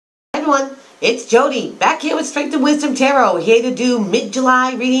everyone, it's Jody, back here with Strength and Wisdom Tarot, here to do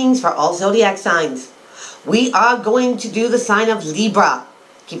mid-July readings for all zodiac signs. We are going to do the sign of Libra.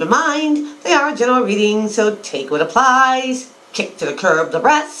 Keep in mind, they are general readings, so take what applies, kick to the curb the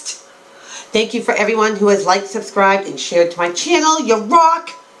rest. Thank you for everyone who has liked, subscribed, and shared to my channel. You rock!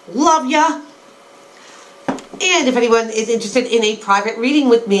 Love ya! And if anyone is interested in a private reading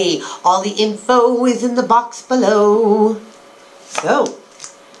with me, all the info is in the box below. So,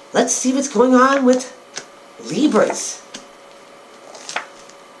 let's see what's going on with Libras.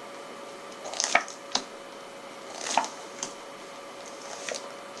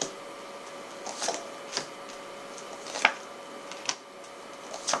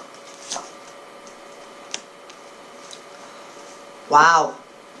 Wow.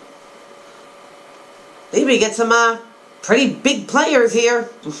 Libra, you get some pretty big players here.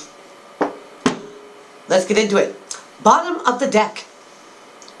 Let's get into it. Bottom of the deck.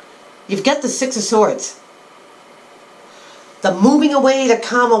 You've got the Six of Swords. The moving away to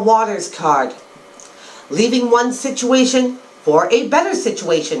calmer waters card. Leaving one situation for a better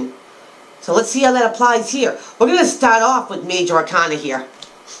situation. So let's see how that applies here. We're going to start off with Major Arcana here.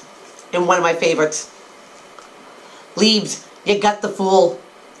 And one of my favorites. Libs, you got the Fool.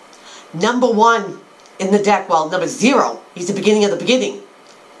 Number 1 in the deck. Well, number 0. He's the beginning of the beginning.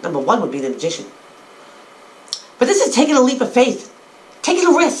 Number 1 would be the Magician. But this is taking a leap of faith. Taking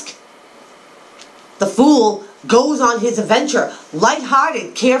a risk. The Fool goes on his adventure,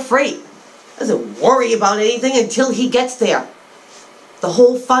 lighthearted, carefree. Doesn't worry about anything until he gets there. The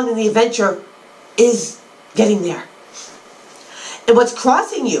whole fun in the adventure is getting there. And what's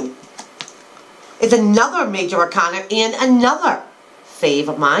crossing you is another Major Arcana and another fave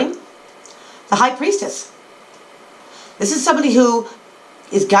of mine, the High Priestess. This is somebody who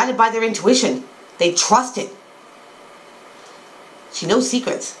is guided by their intuition. They trust it. She knows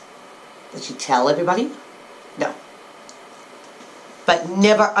secrets. Does she tell everybody? No. But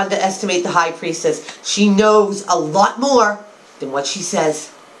never underestimate the High Priestess. She knows a lot more than what she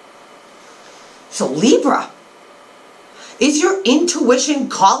says. So Libra, is your intuition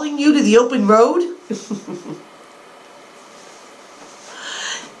calling you to the open road?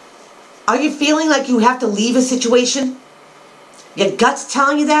 Are you feeling like you have to leave a situation? Your gut's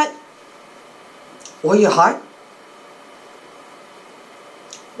telling you that? Or your heart?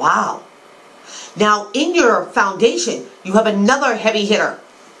 Wow. Now, in your foundation, you have another heavy hitter.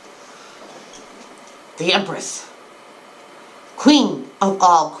 The Empress. Queen of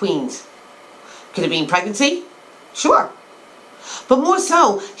all queens. Could it be pregnancy? Sure. But more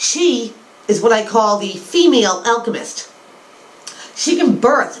so, she is what I call the female alchemist. She can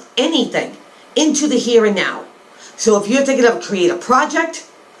birth anything into the here and now. So if you're thinking of a creative project,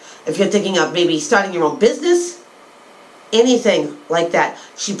 if you're thinking of maybe starting your own business, anything like that,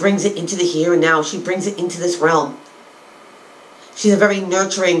 she brings it into the here and now. She brings it into this realm. She's a very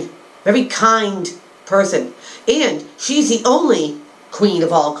nurturing, very kind person. And she's the only queen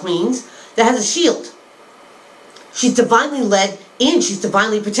of all queens that has a shield. She's divinely led and she's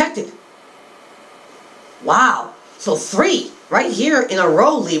divinely protected. Wow. So 3 right here in a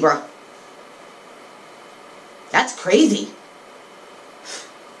row, Libra. That's crazy.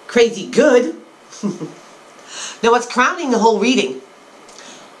 Crazy good. Now what's crowning the whole reading,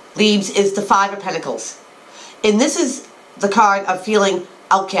 Libs, is the Five of Pentacles. And this is the card of feeling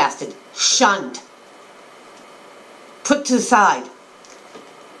outcasted, shunned, put to the side.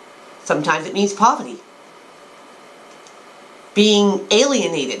 Sometimes it means poverty. Being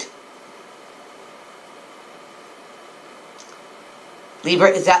alienated. Libra,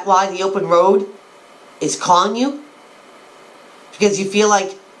 is that why the open road is calling you? Because you feel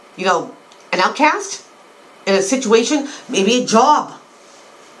like, you know, an outcast? In a situation, maybe a job,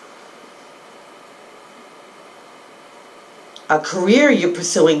 a career you're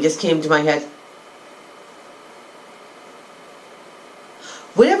pursuing just came to my head.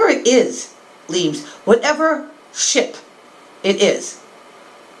 Whatever it is, Libs, whatever ship it is,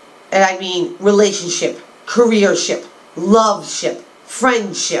 and I mean relationship, career ship, love ship,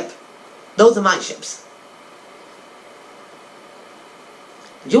 friendship, those are my ships.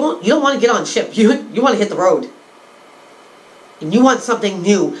 You don't want to get on ship. You want to hit the road. And you want something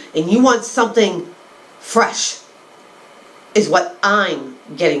new. And you want something fresh. Is what I'm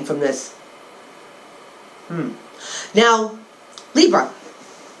getting from this. Now, Libra,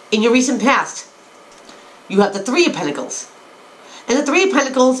 in your recent past, you have the Three of Pentacles. And the Three of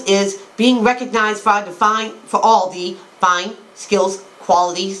Pentacles is being recognized for all the fine skills,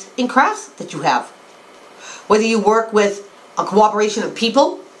 qualities, and crafts that you have. Whether you work with a cooperation of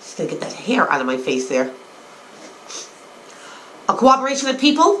people, just gonna get that hair out of my face there. A cooperation of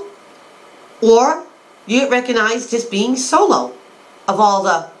people, Or you get recognized just being solo of all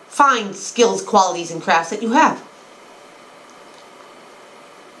the fine skills, qualities, and crafts that you have.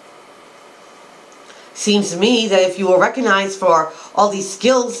 Seems to me that if you were recognized for all these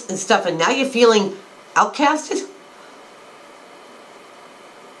skills and stuff and now you're feeling outcasted,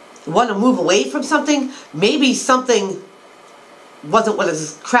 you want to move away from something, maybe something wasn't what it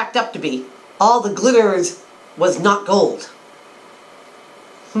was cracked up to be. All the glitters was not gold.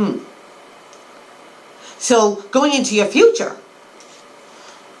 So going into your future,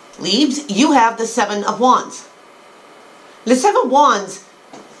 Libs, you have the Seven of Wands. The Seven of Wands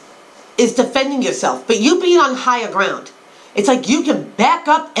is defending yourself, but you being on higher ground. It's like you can back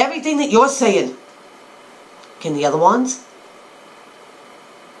up everything that you're saying. Can the other ones?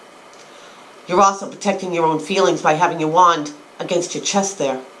 You're also protecting your own feelings by having your wand against your chest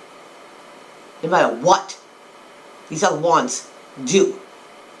there. No matter what these other wands do,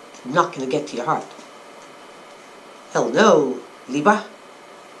 they're not going to get to your heart. Hell no, Libra.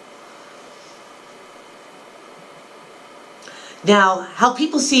 Now, how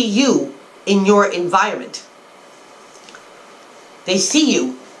people see you in your environment. They see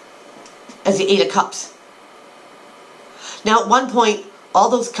you as the Eight of Cups. Now, at one point, all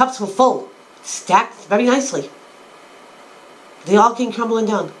those cups were full, stacked very nicely. They all came crumbling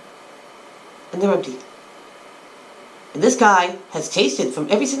down, and they're empty. And this guy has tasted from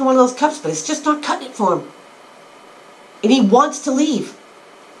every single one of those cups, but it's just not cutting it for him. And he wants to leave.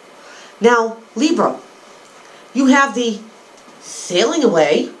 Now, Libra, you have the sailing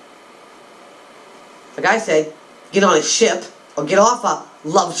away. Like I said, get on a ship, or get off a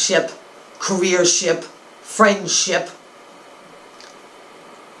love ship, career ship, friendship.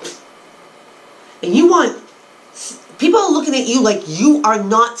 And you want, people are looking at you like you are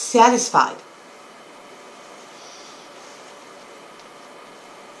not satisfied.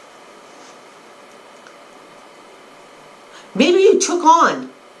 Maybe you took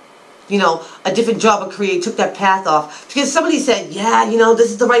on, a different job or career, you took that path off because somebody said, yeah,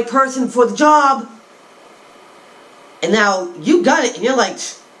 this is the right person for the job. And now you got it and you're like,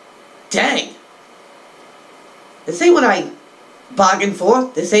 dang, this ain't what I bargained for.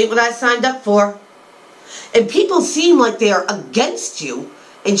 This ain't what I signed up for. And people seem like they're against you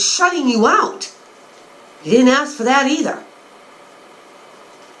and shutting you out. You didn't ask for that either.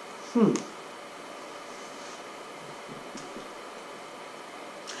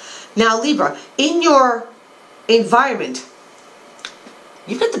 Now, Libra, in your environment,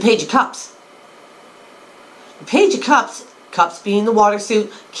 you've got the Page of Cups. The Page of Cups, cups being the water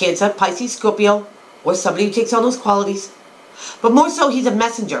suit, Cancer, Pisces, Scorpio, or somebody who takes on those qualities. But more so, he's a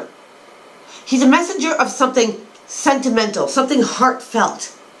messenger. He's a messenger of something sentimental, something heartfelt.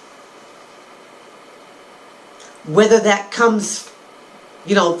 Whether that comes,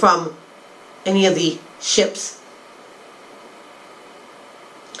 from any of the ships.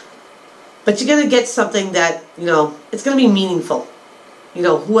 But you're going to get something that, it's going to be meaningful.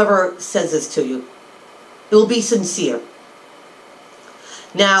 Whoever says this to you. It will be sincere.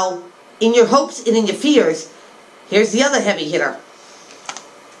 Now, in your hopes and in your fears, here's the other heavy hitter.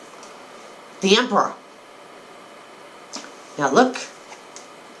 The Emperor. Now look. It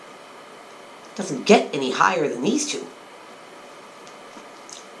doesn't get any higher than these two.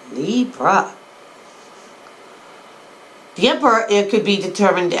 Libra. The Emperor, it could be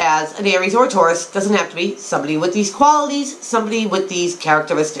determined as an Aries or a Taurus. Doesn't have to be. Somebody with these qualities, somebody with these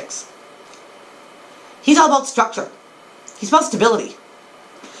characteristics. He's all about structure. He's about stability.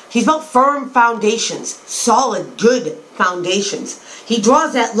 He's about firm foundations. Solid, good foundations. He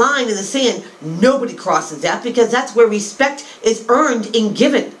draws that line in the sand. Nobody crosses that because that's where respect is earned and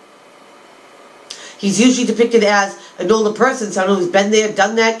given. He's usually depicted as an older person, someone who's been there,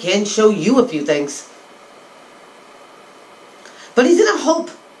 done that, can show you a few things. But he's in a hope,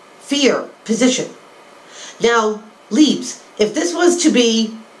 fear position. Now, Libs, if this was to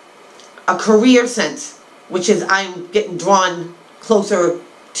be a career sense, which is I'm getting drawn closer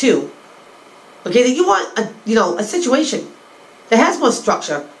to, okay, that you want a situation that has more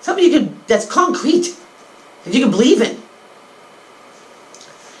structure, something that's concrete, that you can believe in.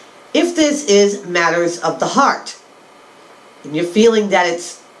 If this is matters of the heart, and you're feeling that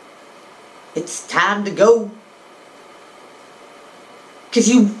it's time to go, because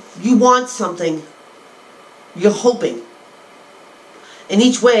you want something, you're hoping. In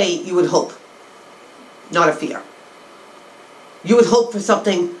each way, you would hope, not a fear. You would hope for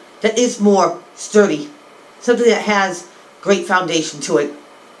something that is more sturdy, something that has great foundation to it,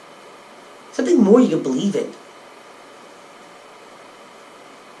 something more you can believe in.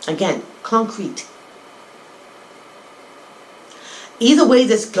 Again, concrete. Either way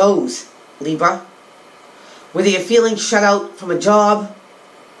this goes, Libra. Whether you're feeling shut out from a job,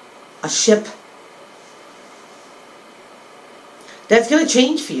 a ship, that's going to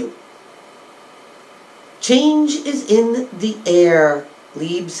change for you. Change is in the air,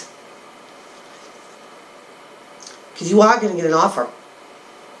 Libs. Because you are going to get an offer.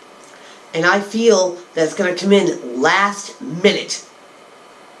 And I feel that it's going to come in last minute.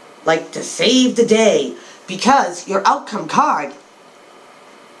 Like to save the day. Because your outcome card,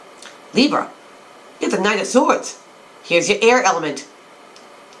 Libra, you have the Knight of Swords. Here's your air element.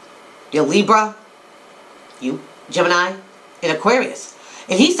 Your Libra, you, Gemini, and Aquarius.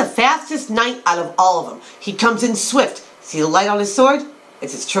 And he's the fastest knight out of all of them. He comes in swift. See the light on his sword?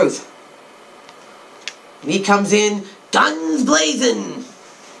 It's his truth. And he comes in guns blazing,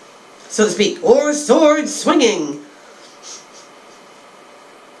 so to speak, or sword swinging.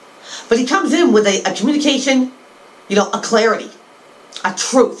 But he comes in with a communication, a clarity, a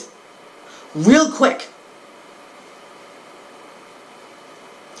truth, real quick.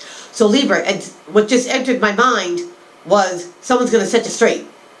 So Libra, and what just entered my mind was someone's going to set you straight.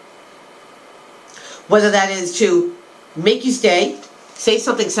 Whether that is to make you stay, say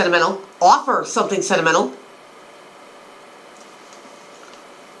something sentimental, offer something sentimental,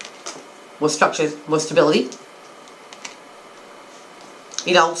 more structure, more stability.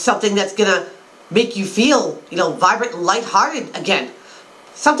 Something that's going to make you feel, vibrant and lighthearted again.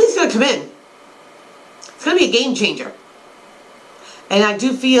 Something's going to come in. It's going to be a game changer. And I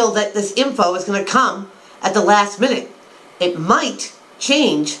do feel that this info is going to come at the last minute. It might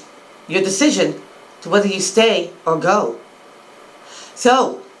change your decision to whether you stay or go.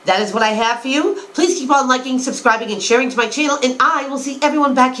 So, that is what I have for you. Please keep on liking, subscribing, and sharing to my channel. And I will see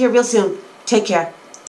everyone back here real soon. Take care.